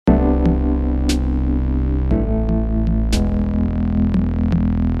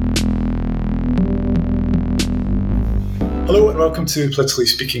Hello and welcome to Politically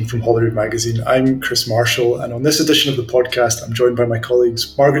Speaking from Holyrood Magazine. I'm Chris Marshall, and on this edition of the podcast, I'm joined by my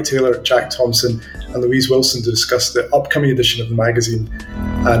colleagues Margaret Taylor, Jack Thompson, and Louise Wilson to discuss the upcoming edition of the magazine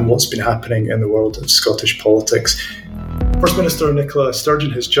and what's been happening in the world of Scottish politics. First Minister Nicola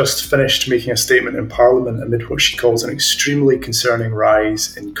Sturgeon has just finished making a statement in Parliament amid what she calls an extremely concerning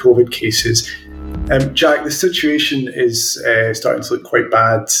rise in COVID cases. Jack, the situation is starting to look quite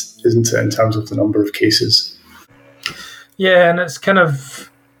bad, isn't it, in terms of the number of cases? Yeah, and it's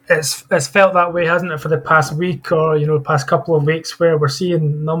felt that way, hasn't it, for the past week or past couple of weeks, where we're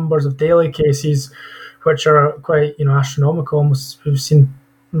seeing numbers of daily cases which are quite astronomical. Almost, we've seen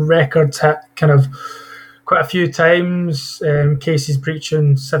records hit kind of quite a few times. Cases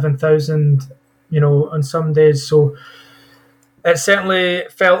breaching 7,000, on some days. So it certainly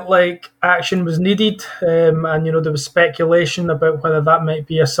felt like action was needed, and there was speculation about whether that might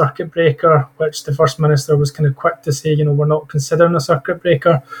be a circuit breaker, which the First Minister was kind of quick to say, we're not considering a circuit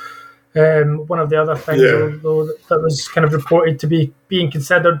breaker. One of the other things, though, that was kind of reported to be being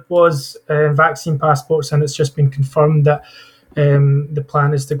considered was vaccine passports, and it's just been confirmed that the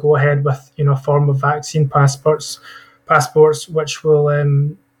plan is to go ahead with a form of vaccine passports, which will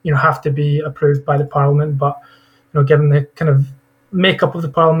have to be approved by the Parliament, but given the kind of makeup of the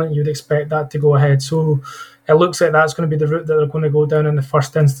Parliament, you'd expect that to go ahead. So it looks like that's going to be the route that they're going to go down in the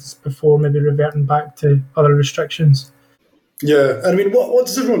first instance before maybe reverting back to other restrictions. Yeah, and I mean, what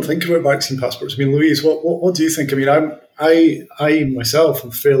does everyone think about vaccine passports? I mean, Louise, what do you think? I mean, I myself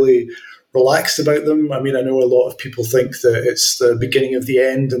am fairly relaxed about them. I mean, I know a lot of people think that it's the beginning of the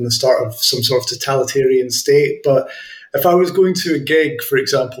end and the start of some sort of totalitarian state. But if I was going to a gig, for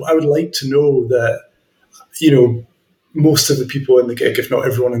example, I would like to know that most of the people in the gig, if not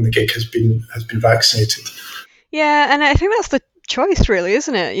everyone in the gig, has been vaccinated. Yeah, and I think that's the choice, really,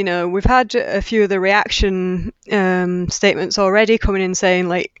 isn't it? We've had a few of the reaction statements already coming in saying,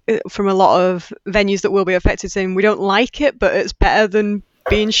 like, from a lot of venues that will be affected, saying we don't like it, but it's better than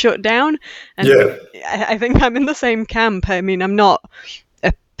being shut down. And yeah. I think I'm in the same camp. I mean, I'm not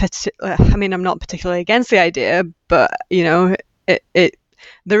particularly against the idea, but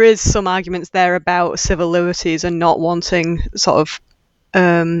there is some arguments there about civil liberties and not wanting sort of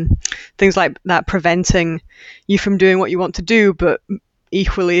things like that preventing you from doing what you want to do. But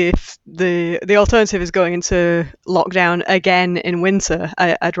equally, if the alternative is going into lockdown again in winter,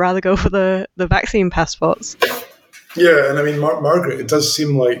 I'd rather go for the vaccine passports. Yeah, and I mean, Margaret, it does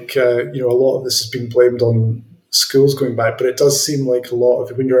seem like a lot of this has been blamed on schools going back, but it does seem like a lot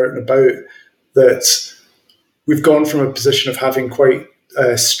of it, when you're out and about, that we've gone from a position of having quite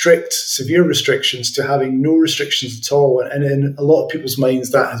strict, severe restrictions to having no restrictions at all. And in a lot of people's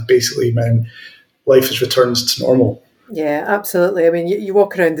minds, that has basically meant life has returned to normal. Yeah, absolutely. I mean, you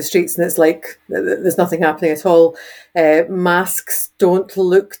walk around the streets and it's like there's nothing happening at all. Masks don't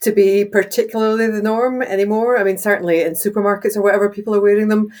look to be particularly the norm anymore. I mean, certainly in supermarkets or whatever, people are wearing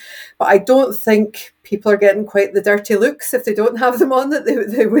them. But I don't think people are getting quite the dirty looks if they don't have them on that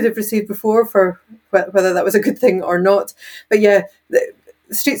they would have received before, for whether that was a good thing or not. But yeah, the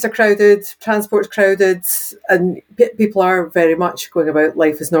streets are crowded, transport's crowded, and people are very much going about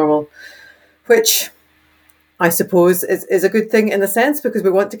life as normal, which I suppose is a good thing in a sense, because we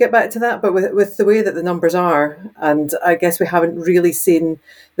want to get back to that. But with the way that the numbers are, and I guess we haven't really seen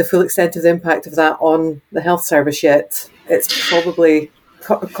the full extent of the impact of that on the health service yet, it's probably,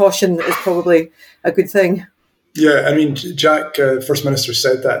 caution is probably a good thing. Yeah, I mean, Jack, First Minister,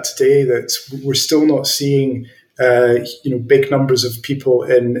 said that today, that we're still not seeing big numbers of people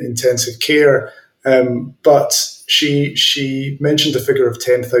in intensive care, but she mentioned the figure of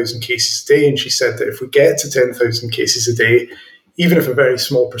 10,000 cases a day, and she said that if we get to 10,000 cases a day, even if a very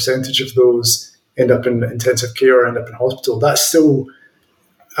small percentage of those end up in intensive care or end up in hospital, that's still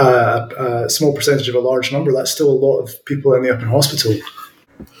a small percentage of a large number. That's still a lot of people ending up in hospital.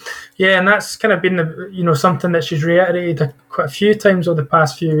 Yeah, and that's kind of been something that she's reiterated quite a few times over the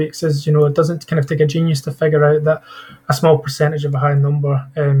past few weeks, is it doesn't kind of take a genius to figure out that a small percentage of a high number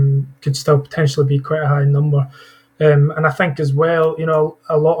could still potentially be quite a high number. And I think as well,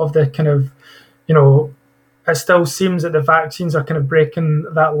 a lot of the kind of, it still seems that the vaccines are kind of breaking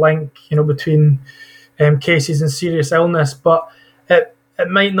that link, between cases and serious illness, but it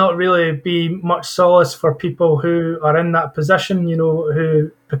might not really be much solace for people who are in that position,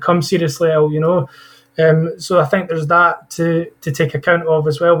 who become seriously ill, So I think there's that to take account of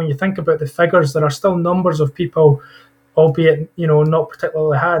as well. When you think about the figures, there are still numbers of people, albeit, not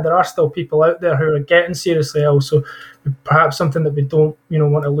particularly high, there are still people out there who are getting seriously ill. So perhaps something that we don't,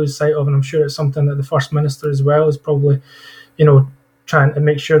 want to lose sight of. And I'm sure it's something that the First Minister as well is probably, trying to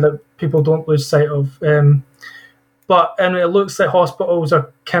make sure that people don't lose sight of. But and it looks like hospitals are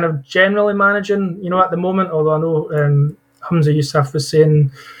kind of generally managing, at the moment. Although I know Hamza Yousaf was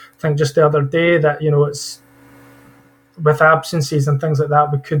saying, I think just the other day, that it's with absences and things like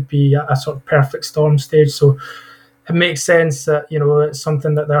that, we could be at a sort of perfect storm stage. So it makes sense that it's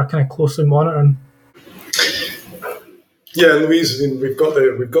something that they're kind of closely monitoring. Yeah, Louise, I mean, we've got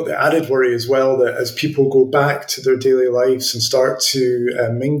the added worry as well that as people go back to their daily lives and start to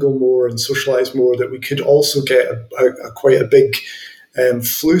mingle more and socialise more, that we could also get quite a big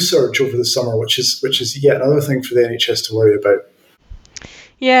flu surge over the summer, which is yet another thing for the NHS to worry about.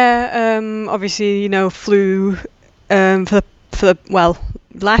 Yeah, obviously, flu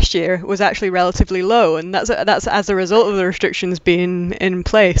last year was actually relatively low, and that's as a result of the restrictions being in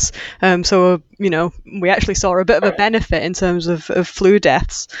place. So we actually saw a bit of a benefit in terms of flu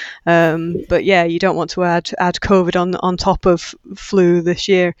deaths. But yeah, you don't want to add COVID on top of flu this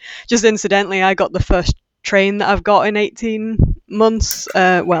year. Just incidentally, I got the first train that I've got in 18 months.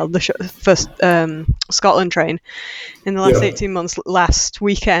 The first Scotland train in the last 18 months last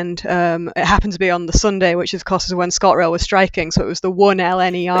weekend. It happened to be on the Sunday, which of course is when ScotRail was striking. So it was the one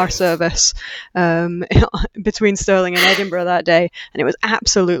LNER service between Stirling and Edinburgh that day, and it was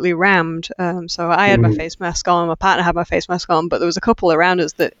absolutely rammed. So I had my face mask on, my partner had my face mask on, but there was a couple around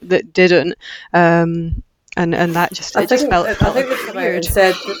us that didn't. And that just felt I think they've come out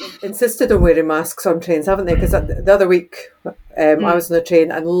and insisted on wearing masks on trains, haven't they? Because the other week I was on a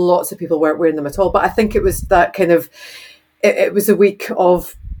train and lots of people weren't wearing them at all. But I think it was that kind of it was a week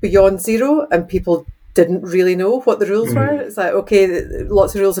of beyond zero, and people didn't really know what the rules were. It's like, okay,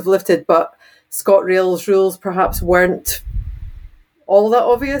 lots of rules have lifted, but ScotRail's rules perhaps weren't all that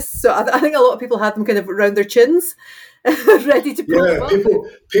obvious. So I think a lot of people had them kind of around their chins. Ready to pull them up.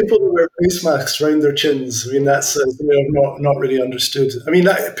 People who wear face masks around their chins. I mean, that's something I've not really understood. I mean,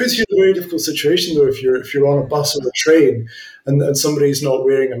 it puts you in a very difficult situation though. If you're on a bus or a train and somebody's not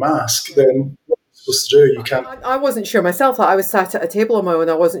wearing a mask, then what are you supposed to do? You can't. I wasn't sure myself. I was sat at a table on my own.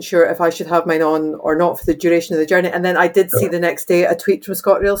 I wasn't sure if I should have mine on or not for the duration of the journey. And then I did see the next day a tweet from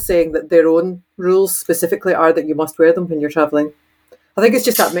ScotRail saying that their own rules specifically are that you must wear them when you're travelling. I think it's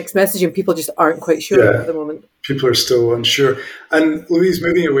just that mixed messaging. People just aren't quite sure at the moment. People are still unsure. And Louise,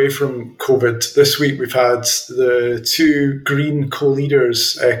 moving away from COVID, this week we've had the two Green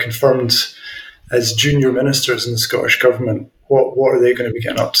co-leaders confirmed as junior ministers in the Scottish Government. What are they going to be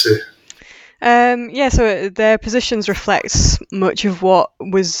getting up to? So their positions reflect much of what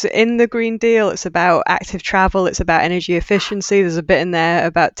was in the Green Deal. It's about active travel, it's about energy efficiency, there's a bit in there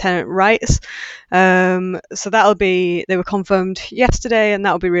about tenant rights. So they were confirmed yesterday, and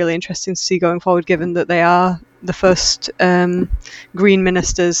that'll be really interesting to see going forward, given that they are the first Green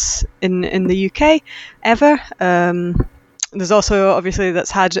ministers in the UK ever. There's also, obviously, that's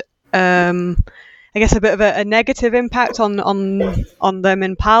had I guess a bit of a negative impact on them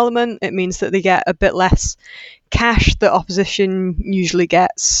in Parliament. It means that they get a bit less cash that opposition usually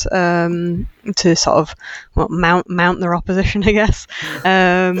gets to sort of mount their opposition, I guess.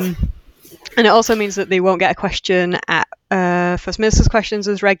 And it also means that they won't get a question at First Minister's questions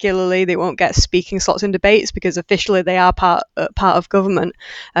as regularly. They won't get speaking slots in debates because officially they are part of government.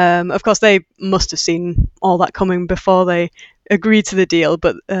 Of course, they must have seen all that coming before they agreed to the deal,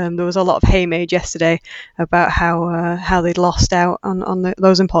 but there was a lot of hay made yesterday about how they'd lost out on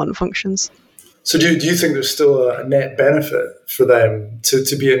those important functions. So do you think there's still a net benefit for them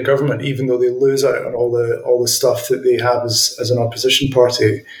to be in government, even though they lose out on all the stuff that they have as an opposition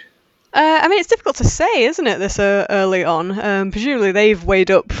party? I mean, it's difficult to say, isn't it, this early on? Presumably they've weighed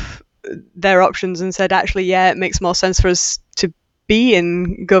up their options and said, actually, yeah, it makes more sense for us to be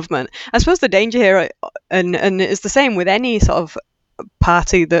in government. I suppose the danger here, and it's the same with any sort of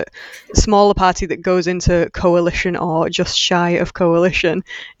smaller party that goes into coalition or just shy of coalition,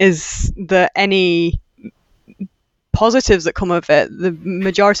 is that any positives that come of it, the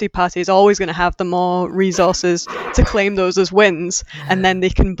majority party is always going to have the more resources to claim those as wins, and then they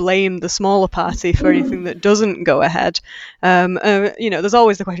can blame the smaller party for anything that doesn't go ahead. There's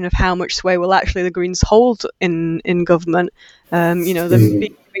always the question of how much sway will actually the Greens hold in government.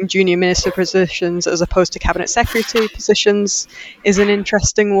 The big junior minister positions as opposed to cabinet secretary positions is an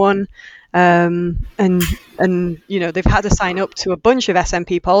interesting one. And they've had to sign up to a bunch of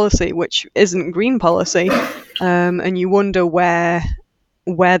SNP policy, which isn't Green policy, and you wonder where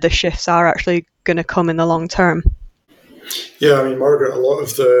the shifts are actually going to come in the long term. Yeah, I mean, Margaret, a lot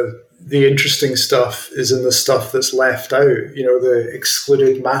of the interesting stuff is in the stuff that's left out. The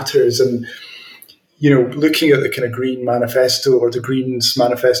excluded matters, and looking at the kind of Green manifesto or the Greens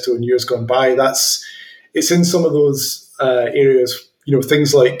manifesto in years gone by, it's in some of those areas.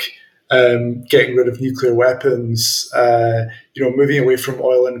 Things like getting rid of nuclear weapons, moving away from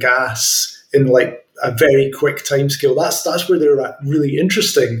oil and gas in like a very quick timescale. That's where they're really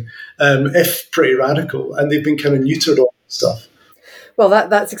interesting, if pretty radical, and they've been kind of neutered on stuff. Well,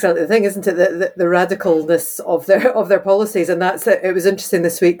 that's exactly the thing, isn't it? The radicalness of their policies, and it was interesting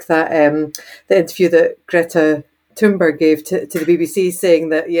this week that the interview that Greta Thunberg gave to the BBC, saying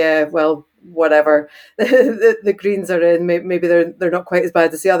that whatever the Greens are in, maybe they're not quite as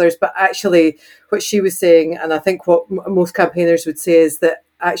bad as the others, but actually what she was saying, and I think what most campaigners would say, is that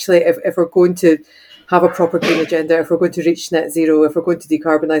actually if we're going to have a proper green agenda, if we're going to reach net zero, if we're going to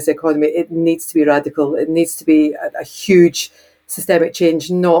decarbonise the economy, it needs to be radical. It needs to be a huge systemic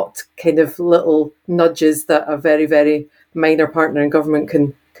change, not kind of little nudges that a very, very minor partner in government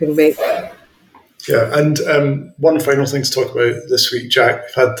can make. Yeah, and one final thing to talk about this week, Jack.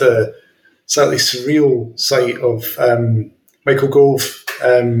 We've had the slightly surreal sight of Michael Gove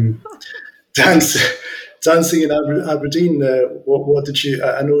dancing in Aberdeen. What did you?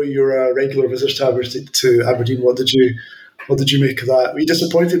 I know you're a regular visitor to Aberdeen. What did you make of that? Were you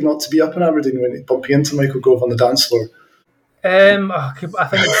disappointed not to be up in Aberdeen when bumping into Michael Gove on the dance floor? I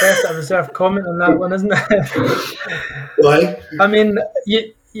think it's best a reserved comment on that one, isn't it? Why? I mean,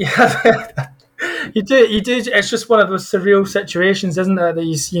 you do. It's just one of those surreal situations, isn't it?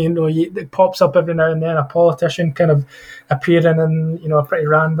 That it pops up every now and then. A politician kind of appearing in a pretty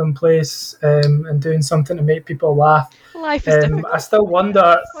random place and doing something to make people laugh. Life is difficult. I still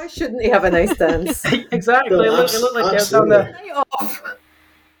wonder, why shouldn't he have a nice dance? Exactly. Well, it looked like he was having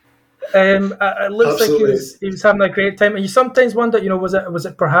it looks Absolutely. like he was having a great time. And you sometimes wonder, was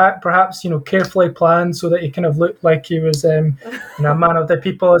it perhaps carefully planned so that he kind of looked like he was a man of the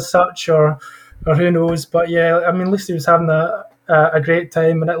people as such, or who knows? But yeah, I mean, at least he was having a great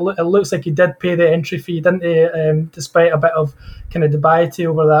time, and it looks like he did pay the entry fee, didn't he? Despite a bit of kind of debate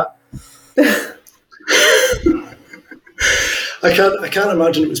over that. I can't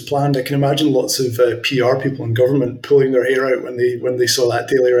imagine it was planned. I can imagine lots of PR people in government pulling their hair out when they saw that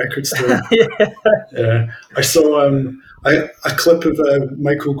Daily Record story. Yeah. I saw a clip of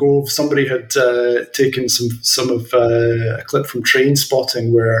Michael Gove. Somebody had taken some of a clip from Train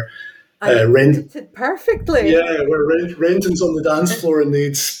Spotting where perfectly. Yeah, where Renton's on the dance floor and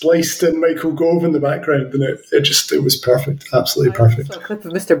they'd spliced in Michael Gove in the background, and it was perfect, absolutely perfect. I saw a clip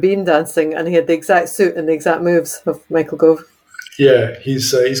of Mr. Bean dancing, and he had the exact suit and the exact moves of Michael Gove. Yeah,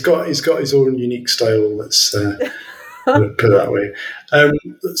 he's got his own unique style. Let's put it that way.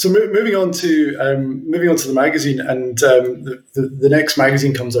 So moving on to the magazine, and the next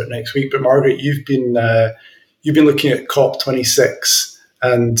magazine comes out next week. But Margaret, you've been looking at COP26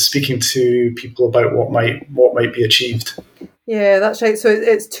 and speaking to people about what might be achieved. Yeah, that's right. So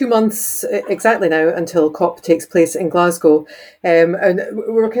it's 2 months exactly now until COP takes place in Glasgow, and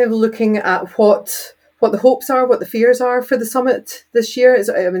we're kind of looking at what the hopes are, what the fears are for the summit this year. It's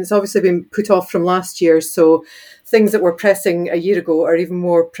obviously been put off from last year, so things that were pressing a year ago are even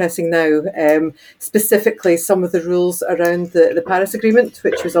more pressing now. Specifically, some of the rules around the Paris Agreement,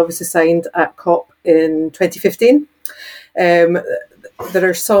 which was obviously signed at COP in 2015. There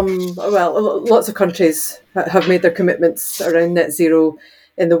are lots of countries have made their commitments around net zero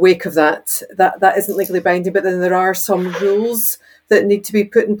in the wake of that. That isn't legally binding, but then there are some rules that need to be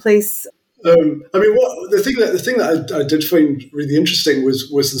put in place. The thing that I did find really interesting was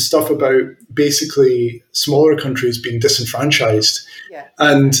the stuff about basically smaller countries being disenfranchised. Yeah.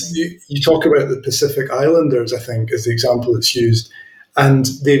 And you talk about the Pacific Islanders, I think, as the example that's used. And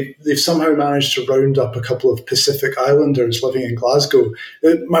they've somehow managed to round up a couple of Pacific Islanders living in Glasgow.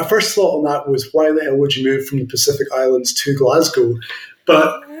 My first thought on that was, why the hell would you move from the Pacific Islands to Glasgow?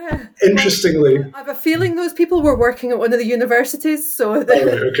 But interestingly, I have a feeling those people were working at one of the universities. So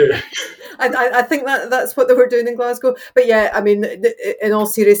okay. I think that's what they were doing in Glasgow. But yeah, I mean, in all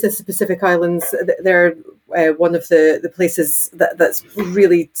seriousness, the Pacific Islands, they're one of the places that's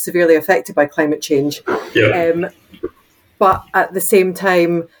really severely affected by climate change. Yeah. But at the same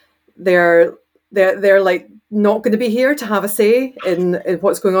time, they're like not going to be here to have a say in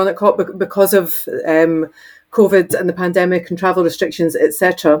what's going on at COP because of COVID and the pandemic and travel restrictions,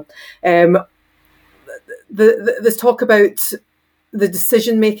 etc. There's talk about the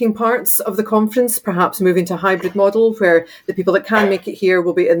decision-making parts of the conference perhaps moving to a hybrid model where the people that can make it here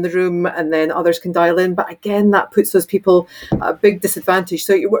will be in the room and then others can dial in. But again, that puts those people at a big disadvantage.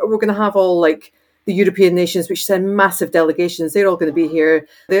 So we're going to have all like the European nations, which send massive delegations. They're all going to be here.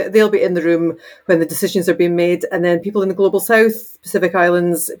 They'll be in the room when the decisions are being made. And then people in the global south, Pacific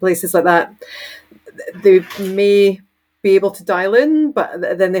Islands, places like that, they may be able to dial in, but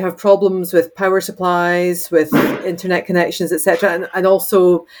then they have problems with power supplies, with internet connections, etc. And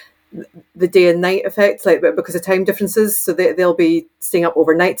also the day and night effect, like because of time differences. So they'll be staying up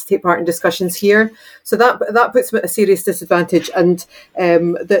overnight to take part in discussions here. So that puts them at a serious disadvantage. And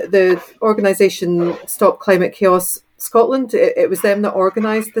the organisation Stop Climate Chaos Scotland, it was them that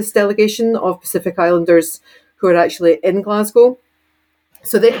organised this delegation of Pacific Islanders who are actually in Glasgow.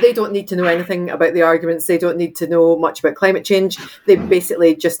 So they don't need to know anything about the arguments. They don't need to know much about climate change. They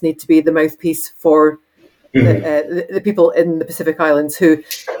basically just need to be the mouthpiece for the people in the Pacific Islands who,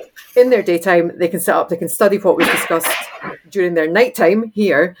 in their daytime, they can set up, they can study what was discussed during their nighttime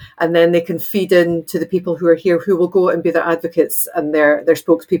here, and then they can feed in to the people who are here, who will go and be their advocates and their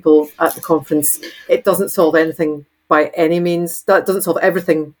spokespeople at the conference. It doesn't solve anything by any means. That doesn't solve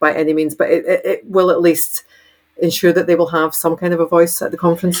everything by any means, but it will at least ensure that they will have some kind of a voice at the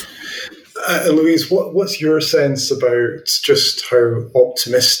conference. Louise, what's your sense about just how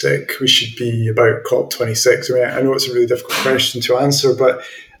optimistic we should be about COP26? I mean, I know it's a really difficult question to answer, but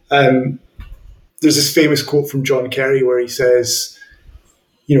there's this famous quote from John Kerry where he says,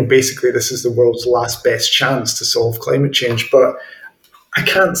 basically this is the world's last best chance to solve climate change. But I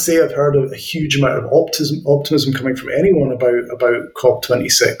can't say I've heard a huge amount of optimism coming from anyone about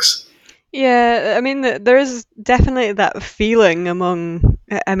COP26. Yeah, I mean, there is definitely that feeling among,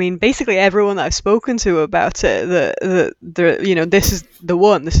 basically everyone that I've spoken to about it, that this is the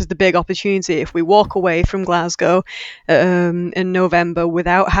one, this is the big opportunity. If we walk away from Glasgow in November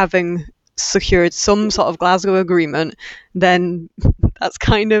without having secured some sort of Glasgow agreement, then that's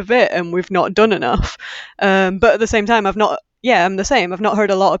kind of it, and we've not done enough. But at the same time, I'm the same. I've not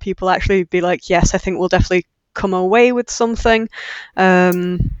heard a lot of people actually be like, yes, I think we'll definitely come away with something.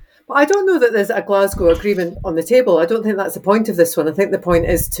 I don't know that there's a Glasgow agreement on the table. I don't think that's the point of this one. I think the point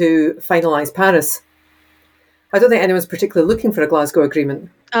is to finalise Paris. I don't think anyone's particularly looking for a Glasgow agreement.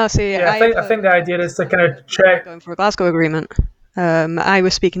 I think the idea is to kind of check going for a Glasgow agreement. I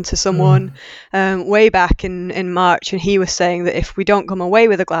was speaking to someone way back in March, and he was saying that if we don't come away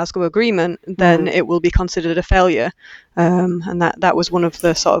with a Glasgow agreement, then it will be considered a failure. And that was one of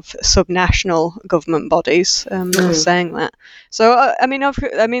the sort of subnational government bodies that was saying that. So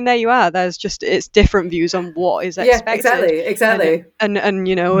there you are. There's just it's different views on what is expected. Yeah, exactly. And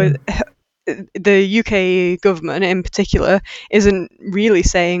the UK government in particular isn't really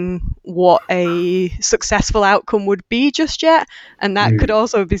saying what a successful outcome would be just yet, and that could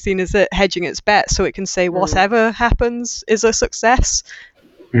also be seen as it hedging its bet, so it can say whatever happens is a success,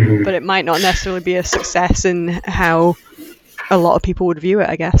 but it might not necessarily be a success in how a lot of people would view it,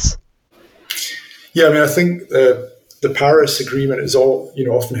 I guess. Yeah, I think the Paris Agreement is all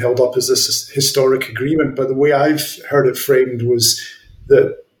often held up as this historic agreement, but the way I've heard it framed was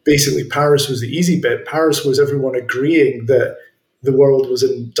that basically Paris was the easy bit. Paris was everyone agreeing that the world was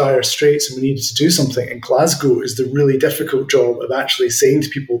in dire straits and we needed to do something. And Glasgow is the really difficult job of actually saying to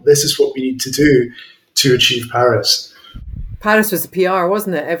people, this is what we need to do to achieve Paris. Paris was the PR,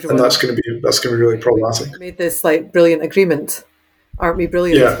 wasn't it? Everyone. And that's going to be really problematic. We made this brilliant agreement. Aren't we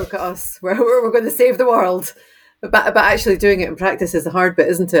brilliant? Yeah. Look at us. We're going to save the world. But actually doing it in practice is the hard bit,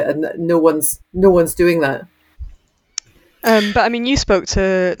 isn't it? And no one's doing that. But you spoke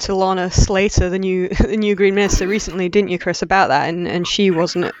to Lorna Slater, the new Green Minister, recently, didn't you, Chris, about that? And she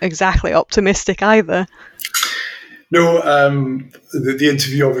wasn't exactly optimistic either. No, the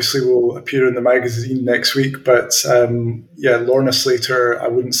interview obviously will appear in the magazine next week. But Lorna Slater, I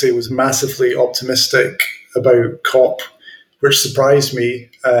wouldn't say was massively optimistic about COP, which surprised me,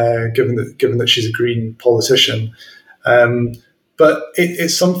 given that she's a Green politician. But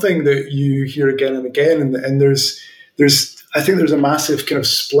it's something that you hear again and again, and I think there's a massive kind of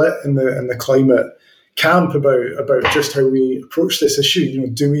split in the climate camp about just how we approach this issue.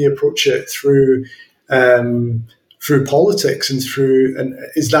 Do we approach it through politics and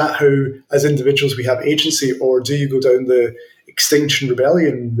is that how, as individuals, we have agency, or do you go down the Extinction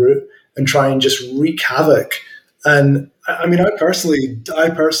Rebellion route and try and just wreak havoc? And I personally,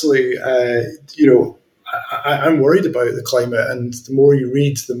 I'm worried about the climate, and the more you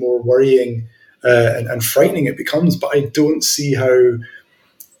read, the more worrying and frightening it becomes. But I don't see how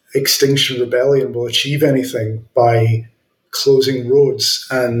Extinction Rebellion will achieve anything by closing roads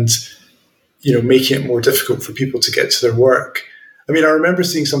and making it more difficult for people to get to their work. I remember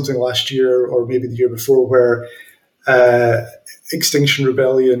seeing something last year or maybe the year before where Extinction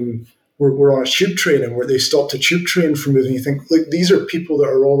Rebellion were on a tube train, and where they stopped a tube train from moving. You think, look, these are people that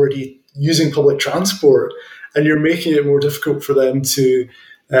are already using public transport, and you're making it more difficult for them to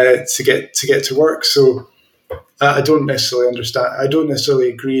get to work. So I don't necessarily understand. I don't necessarily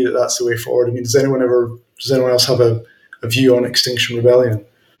agree that that's the way forward. Does anyone else have a view on Extinction Rebellion?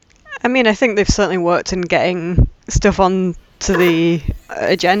 I think they've certainly worked in getting stuff on to the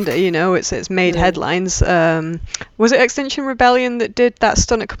agenda. It's made headlines. Was it Extinction Rebellion that did that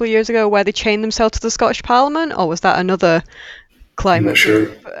stunt a couple of years ago where they chained themselves to the Scottish Parliament, or was that another climate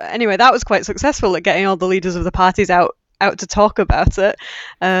group? Anyway, that was quite successful at getting all the leaders of the parties out to talk about it.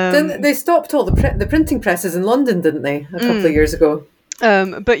 They stopped all the printing presses in London, didn't they, a couple of years ago?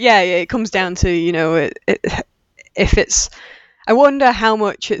 But yeah, it comes down to, if it's... I wonder how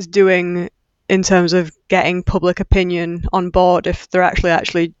much it's doing in terms of getting public opinion on board, if they're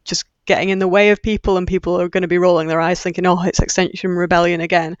actually just getting in the way of people and people are going to be rolling their eyes thinking, oh, it's Extinction Rebellion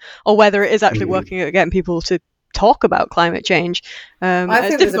again, or whether it is actually working at getting people to talk about climate change. I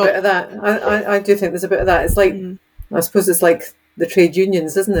think there's a bit of that. I do think there's a bit of that. It's like, I suppose it's like the trade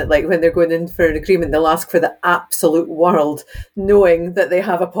unions, isn't it? Like when they're going in for an agreement, they'll ask for the absolute world, knowing that they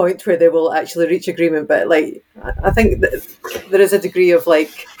have a point where they will actually reach agreement. But like, I think that there is a degree of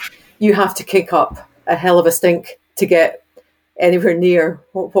like, you have to kick up a hell of a stink to get anywhere near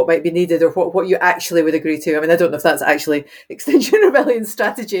what might be needed or what you actually would agree to. I mean, I don't know if that's actually Extinction Rebellion's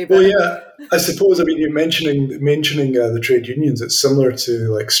strategy. But... Well, yeah, I suppose. I mean, you're mentioning the trade unions. It's similar to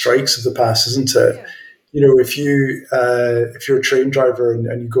like strikes of the past, isn't it? Yeah. If you're a train driver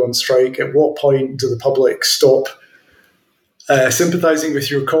and you go on strike, at what point do the public stop sympathising with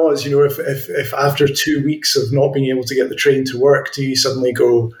your cause? If after 2 weeks of not being able to get the train to work, do you suddenly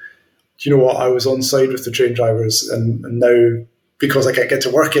go, do you know what, I was on side with the train drivers and now because I can't get to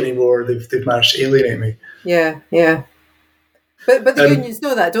work anymore, they've managed to alienate me. Yeah. But the unions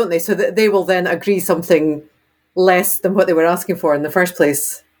know that, don't they? So that they will then agree something less than what they were asking for in the first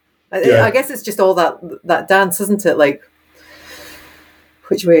place. Yeah. I guess it's just all that dance, isn't it? Like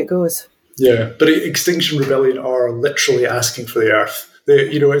which way it goes. Yeah, but Extinction Rebellion are literally asking for the earth.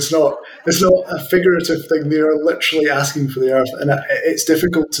 It's not a figurative thing. They are literally asking for the earth, and it's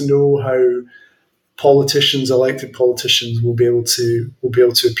difficult to know how elected politicians, will be able to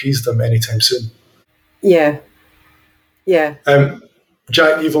appease them anytime soon. Yeah.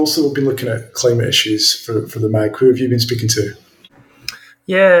 Jack, you've also been looking at climate issues for the MAG. Who have you been speaking to?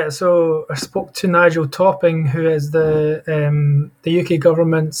 Yeah, so I spoke to Nigel Topping, who is the UK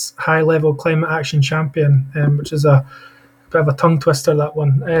government's high-level climate action champion, which is a bit of a tongue twister, that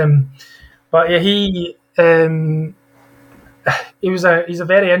one. But yeah, he's a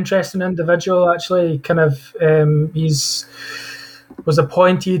very interesting individual. Actually, he's was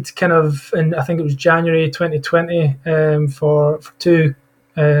appointed in, I think it was January 2020 for 2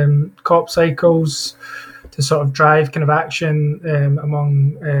 COP cycles to sort of drive kind of action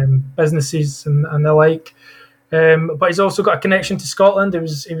among businesses and the like. But he's also got a connection to Scotland. He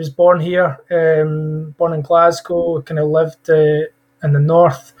was born here, born in Glasgow, kind of lived in the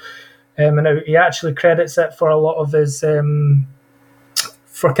north. And he actually credits it for a lot of his,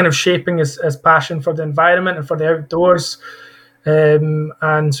 for kind of shaping his passion for the environment and for the outdoors.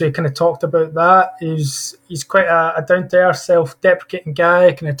 And so he kind of talked about that. He's quite a down-to-earth, self-deprecating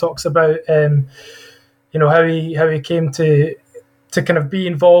guy. Kind of talks about how he came to kind of be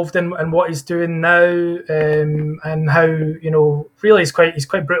involved in what he's doing now, and how really he's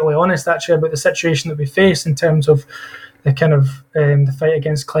quite brutally honest actually about the situation that we face in terms of the kind of the fight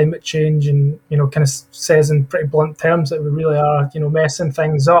against climate change, and kind of says in pretty blunt terms that we really are messing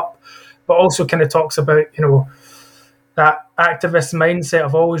things up, but also kind of talks about that activist mindset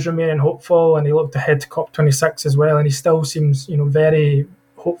of always remaining hopeful, and he looked ahead to COP26 as well, and he still seems very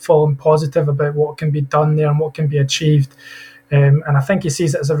hopeful and positive about what can be done there and what can be achieved, and I think he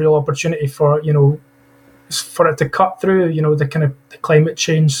sees it as a real opportunity for it to cut through the kind of the climate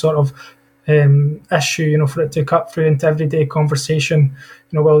change sort of issue, for it to cut through into everyday conversation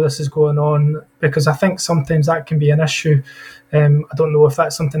while this is going on, because I think sometimes that can be an issue. I don't know if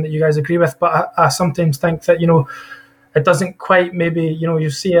that's something that you guys agree with, but I sometimes think that it doesn't quite, maybe, you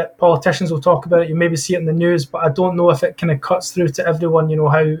see it, politicians will talk about it, you maybe see it in the news, but I don't know if it kind of cuts through to everyone,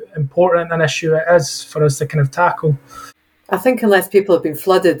 how important an issue it is for us to kind of tackle. I think unless people have been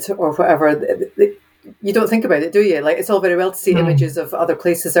flooded or whatever, you don't think about it, do you? Like, it's all very well to see images of other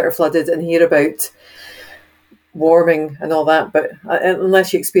places that are flooded and hear about warming and all that, but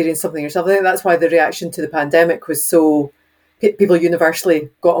unless you experience something yourself, I think that's why the reaction to the pandemic was so, people universally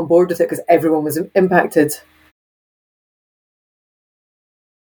got on board with it because everyone was impacted.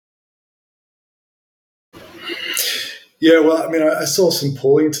 Yeah, well, I mean, I saw some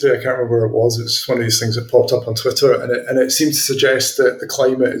polling today. I can't remember where it was. It was just one of these things that popped up on Twitter, and it seemed to suggest that the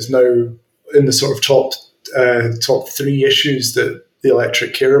climate is now in the sort of top 3 issues that the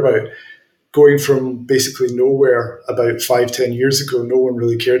electorate care about, going from basically nowhere about 5-10 years ago. No one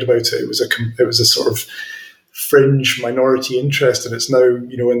really cared about it. It was a sort of fringe minority interest, and it's now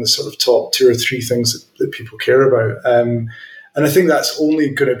in the sort of top 2 or 3 things that people care about. And I think that's only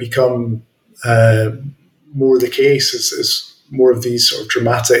going to become more the case as more of these sort of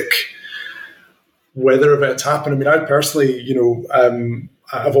dramatic weather events happen. I mean, I personally,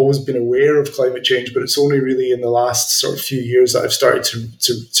 I've always been aware of climate change, but it's only really in the last sort of few years that I've started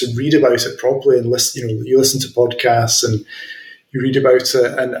to read about it properly and listen. You listen to podcasts and you read about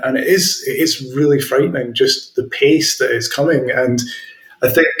it, and it is really frightening, just the pace that is coming. And I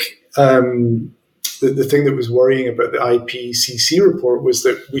think the thing that was worrying about the IPCC report was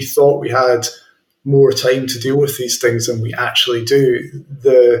that we thought we had more time to deal with these things than we actually do.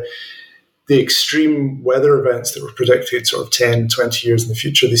 The extreme weather events that were predicted sort of 10, 20 years in the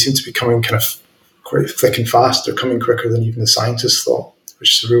future, they seem to be coming kind of quite thick and fast. They're coming quicker than even the scientists thought,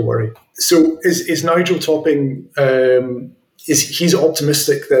 which is a real worry. So is Nigel Topping, he's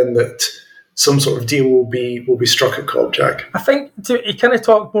optimistic then that some sort of deal will be struck at COP, Jack? I think he kind of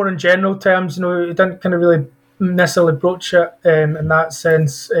talked more in general terms. He didn't kind of really necessarily broach it in that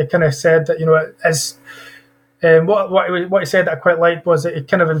sense. He kind of said that, as what he said that I quite liked was that he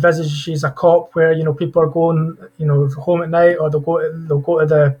kind of envisages a COP where people are going home at night, or they'll go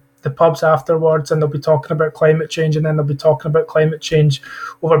to the pubs afterwards, and they'll be talking about climate change, and then they'll be talking about climate change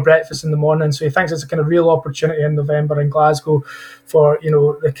over breakfast in the morning. So he thinks it's a kind of real opportunity in November in Glasgow for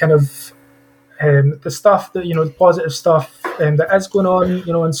the kind of the stuff that the positive stuff that is going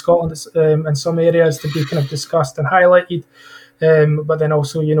on in Scotland in some areas to be kind of discussed and highlighted, but then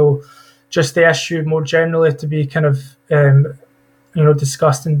also just the issue more generally to be kind of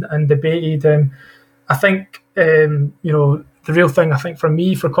discussed and debated. I think the real thing I think for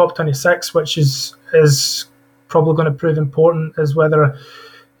me for COP26, which is probably going to prove important, is whether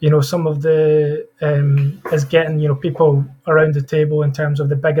some of the is getting people around the table in terms of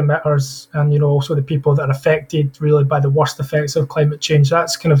the big emitters, and also the people that are affected really by the worst effects of climate change.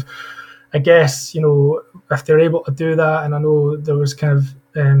 That's kind of, I guess, if they're able to do that. And I know there was kind of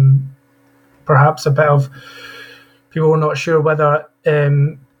perhaps a bit of people were not sure whether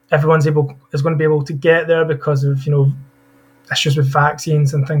everyone's is going to be able to get there because of issues with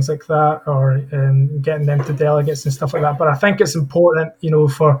vaccines and things like that, or getting them to delegates and stuff like that. But I think it's important,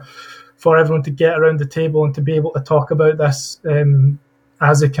 for everyone to get around the table and to be able to talk about this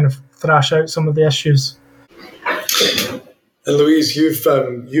as they kind of thrash out some of the issues. And Louise, you've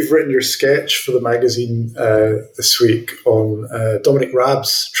written your sketch for the magazine this week on Dominic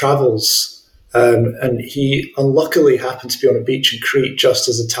Raab's travels, and he unluckily happened to be on a beach in Crete just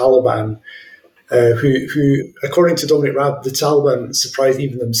as the Taliban, who, according to Dominic Raab, the Taliban surprised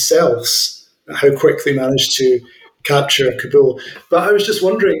even themselves at how quick they managed to capture Kabul. But I was just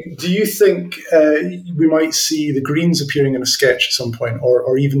wondering, do you think we might see the Greens appearing in a sketch at some point,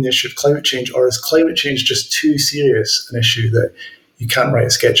 or even the issue of climate change, or is climate change just too serious an issue that you can't write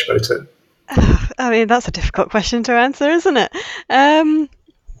a sketch about it? I mean, that's a difficult question to answer, isn't it?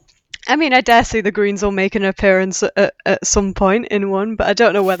 I mean, I dare say the Greens will make an appearance at some point in one, but I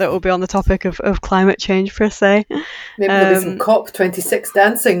don't know whether it will be on the topic of climate change per se. Maybe there'll be some COP26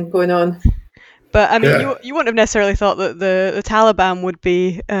 dancing going on. But I mean, you wouldn't have necessarily thought that the Taliban would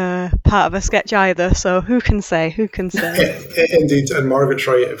be part of a sketch either. So who can say? Who can say? Indeed, and Margaret's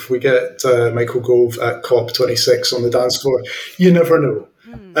right. If we get Michael Gove at COP26 on the dance floor, you never know.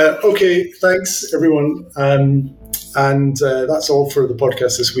 Okay, thanks everyone. And that's all for the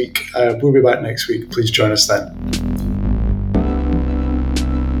podcast this week. We'll be back next week. Please join us then.